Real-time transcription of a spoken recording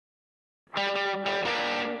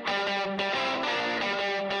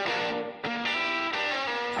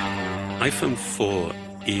iPhone 4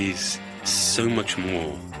 is so much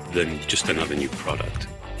more than just another new product.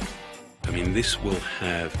 I mean, this will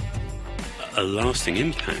have a lasting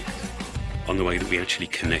impact on the way that we actually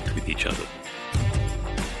connect with each other.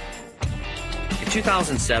 In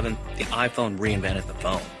 2007, the iPhone reinvented the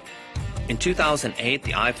phone. In 2008,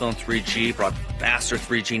 the iPhone 3G brought faster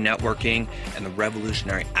 3G networking and the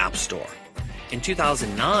revolutionary App Store. In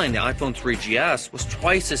 2009, the iPhone 3GS was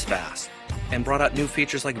twice as fast and brought out new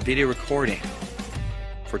features like video recording.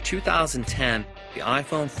 For 2010, the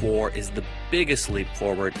iPhone 4 is the biggest leap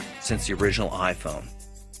forward since the original iPhone.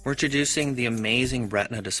 We're introducing the amazing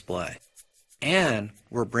Retina display, and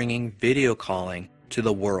we're bringing video calling to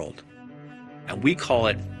the world. And we call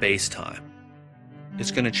it FaceTime.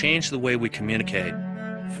 It's going to change the way we communicate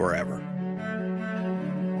forever.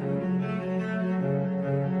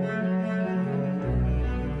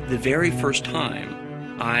 The very first time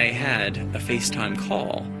I had a FaceTime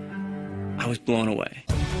call, I was blown away.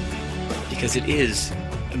 Because it is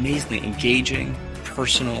amazingly engaging,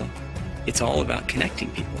 personal. It's all about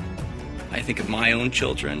connecting people. I think of my own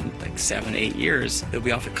children, like 7, 8 years, they'll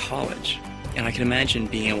be off at college. And I can imagine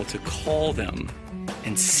being able to call them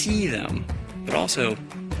and see them, but also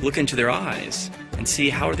look into their eyes and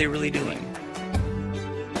see how are they really doing.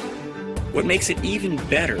 What makes it even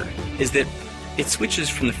better is that it switches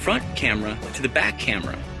from the front camera to the back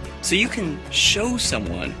camera. So you can show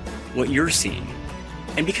someone what you're seeing.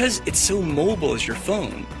 And because it's so mobile as your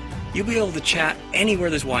phone, you'll be able to chat anywhere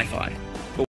there's Wi-Fi.